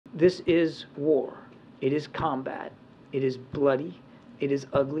this is war. It is combat. It is bloody. It is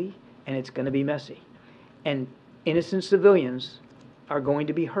ugly, and it's going to be messy. And innocent civilians are going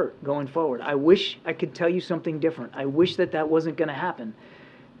to be hurt going forward. I wish I could tell you something different. I wish that wasn't going to happen,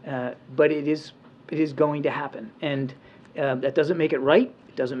 but it is going to happen, and that doesn't make it right.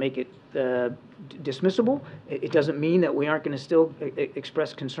 It doesn't make it dismissible. It doesn't mean that we aren't going to still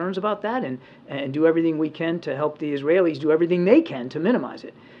express concerns about that and do everything we can to help the Israelis do everything they can to minimize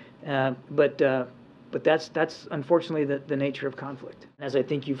it. But that's unfortunately the nature of conflict. As I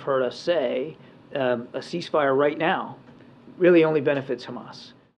think you've heard us say, a ceasefire right now really only benefits Hamas.